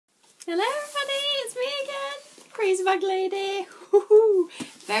Hello everybody, it's me again, Crazy Bag Lady. Woohoo!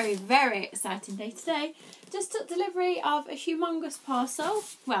 Very, very exciting day today. Just took delivery of a humongous parcel.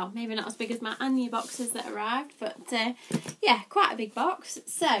 Well, maybe not as big as my Anya boxes that arrived, but yeah, quite a big box.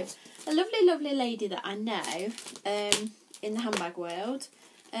 So, a lovely, lovely lady that I know in the handbag world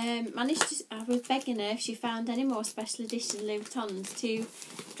managed to, I was begging her if she found any more special edition Louis Vuittons to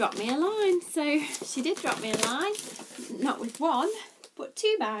drop me a line. So, she did drop me a line, not with one, but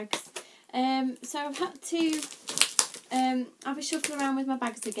 2 bags. So I've had to have a shuffle around with my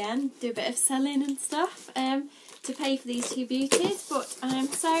bags again, do a bit of selling and stuff to pay for these 2 beauties, but I'm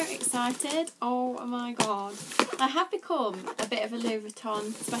so excited. Oh my god, I have become a bit of a Louis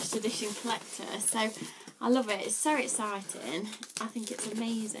Vuitton special edition collector, so I love it. It's so exciting. I think it's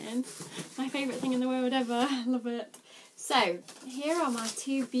amazing. My favourite thing in the world ever. I love it. So here are my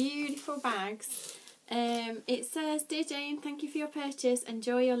 2 beautiful bags. It says, "Dear Jane, thank you for your purchase.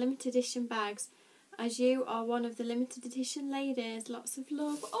 Enjoy your limited edition bags. As you are one of the limited edition ladies, lots of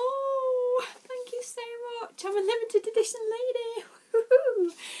love." Oh, thank you so much. I'm a limited edition lady.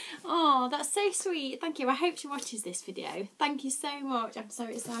 Woohoo! Oh, that's so sweet. Thank you. I hope she watches this video. Thank you so much. I'm so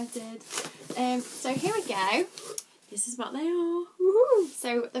excited. So here we go. This is what they are. Woohoo!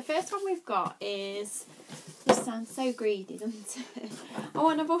 So the first one we've got is, this sounds so greedy, doesn't it? Oh,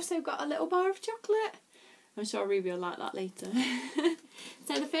 and I've also got a little bar of chocolate. I'm sure Ruby will like that later.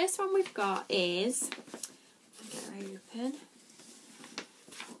 So the first one we've got is, get her open.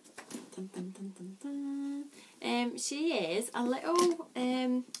 Dun, dun, dun, dun, dun. She is a little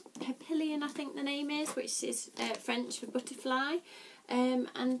papillon, I think the name is, which is French for butterfly.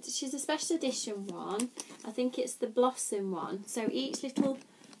 And she's a special edition one. I think it's the blossom one. So each little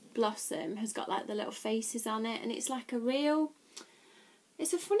blossom has got like the little faces on it, and it's like a real,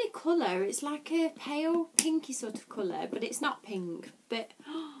 it's a funny colour. It's like a pale pinky sort of colour, but it's not pink. But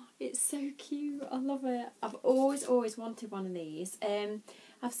oh, it's so cute. I love it. I've always wanted one of these.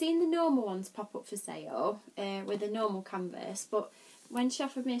 I've seen the normal ones pop up for sale with a normal canvas, but when she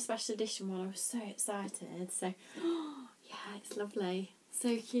offered me a special edition one, I was so excited. So oh, yeah, it's lovely.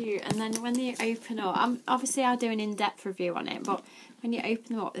 So cute. And then when they open up, obviously I'll do an in-depth review on it, but when you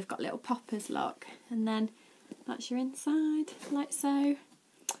open them up, they've got little poppers, look. And then that's your inside, like so.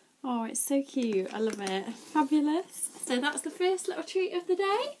 Oh, it's so cute. I love it. Fabulous. So that's the first little treat of the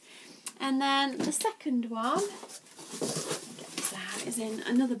day. And then the second one, get this out, is in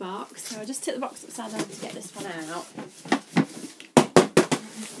another box. So I just took the box upside down to get this one out.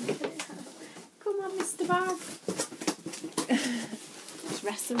 Come on, Mr. Bag. Just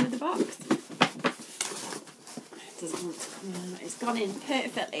wrestle with the box. It doesn't want to come out. It's gone in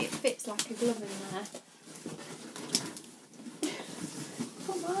perfectly. It fits like a glove in there.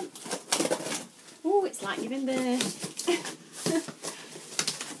 Come on. Oh, it's like giving birth.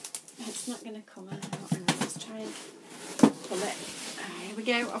 It's not going to come out. Let's try and pull it. Here we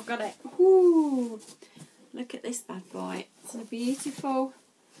go. I've got it. Ooh, look at this bad boy. It's a beautiful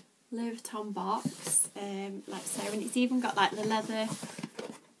Louis Vuitton box, like so, and it's even got like the leather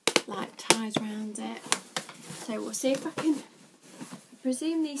like ties around it. So we'll see if I can. I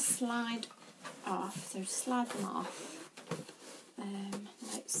presume these slide off, so just slide them off,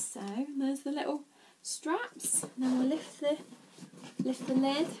 like so. And there's the little straps. And then we'll lift the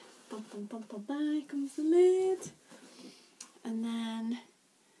lid. Bum, bum, bum, bum, bum. Here comes the lid. And then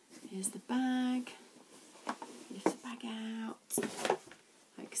here's the bag. Lift the bag out.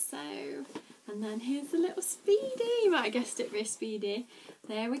 Like so. And then here's the little Speedy. You might have guessed it, very Speedy.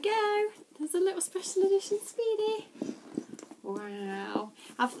 There we go. There's a little special edition Speedy. Wow.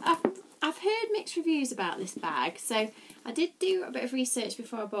 I've heard mixed reviews about this bag, so I did do a bit of research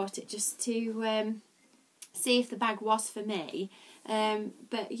before I bought it just to see if the bag was for me.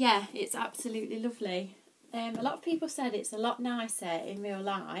 But yeah, it's absolutely lovely. A lot of people said it's a lot nicer in real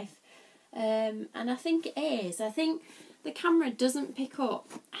life, and I think it is. I think the camera doesn't pick up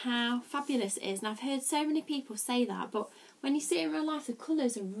how fabulous it is, and I've heard so many people say that, but when you see it in real life, the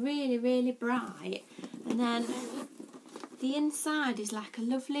colours are really, really bright, and then the inside is like a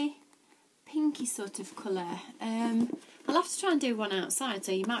lovely pinky sort of colour. I'll have to try and do one outside,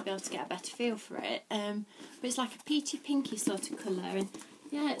 so you might be able to get a better feel for it, but it's like a peachy pinky sort of colour, and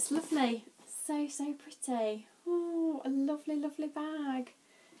yeah, it's lovely. So pretty. Oh, a lovely, lovely bag.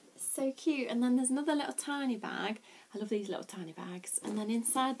 So cute. And then there's another little tiny bag. I love these little tiny bags. And then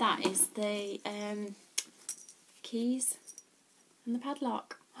inside that is the keys and the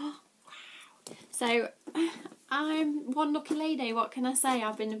padlock. Oh, wow. So I'm one lucky lady, what can I say?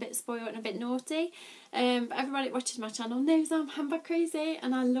 I've been a bit spoiled and a bit naughty. But everybody that watches my channel knows I'm handbag crazy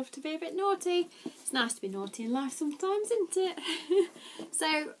and I love to be a bit naughty. It's nice to be naughty in life sometimes, isn't it?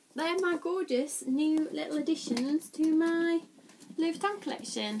 So they're my gorgeous new little additions to my Louis Vuitton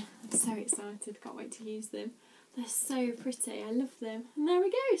collection. I'm so excited, can't wait to use them. They're so pretty, I love them. And there we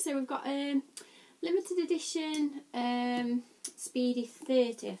go, so we've got limited edition Speedy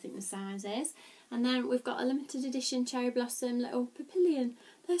 30, I think the size is. And then we've got a limited edition cherry blossom little papillon.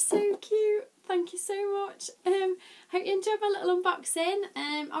 They're so cute. Thank you so much. Hope you enjoyed my little unboxing.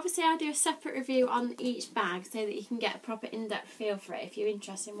 Obviously I do a separate review on each bag so that you can get a proper in-depth feel for it if you're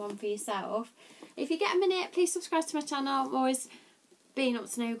interested in one for yourself. If you get a minute, please subscribe to my channel. I'm always being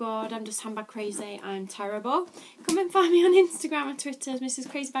up to no good. I'm just handbag crazy. I'm terrible. Come and find me on Instagram and Twitter as Mrs.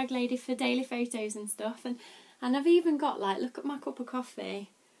 Crazy Bag Lady for daily photos and stuff. And I've even got, like, look at my cup of coffee.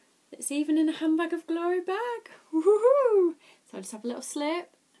 It's even in a handbag of glory bag. Woohoo! So I'll just have a little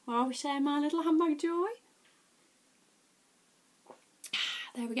slip while we share my little handbag joy.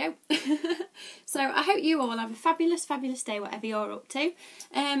 There we go. So I hope you all have a fabulous, fabulous day, whatever you're up to.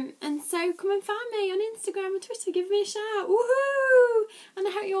 And so come and find me on Instagram and Twitter. Give me a shout. Woohoo! And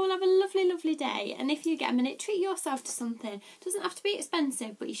I hope you all have a lovely, lovely day. And if you get a minute, treat yourself to something. It doesn't have to be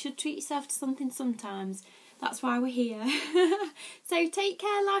expensive, but you should treat yourself to something sometimes. That's why we're here. So take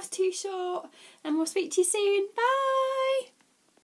care, life's too short, and we'll speak to you soon. Bye!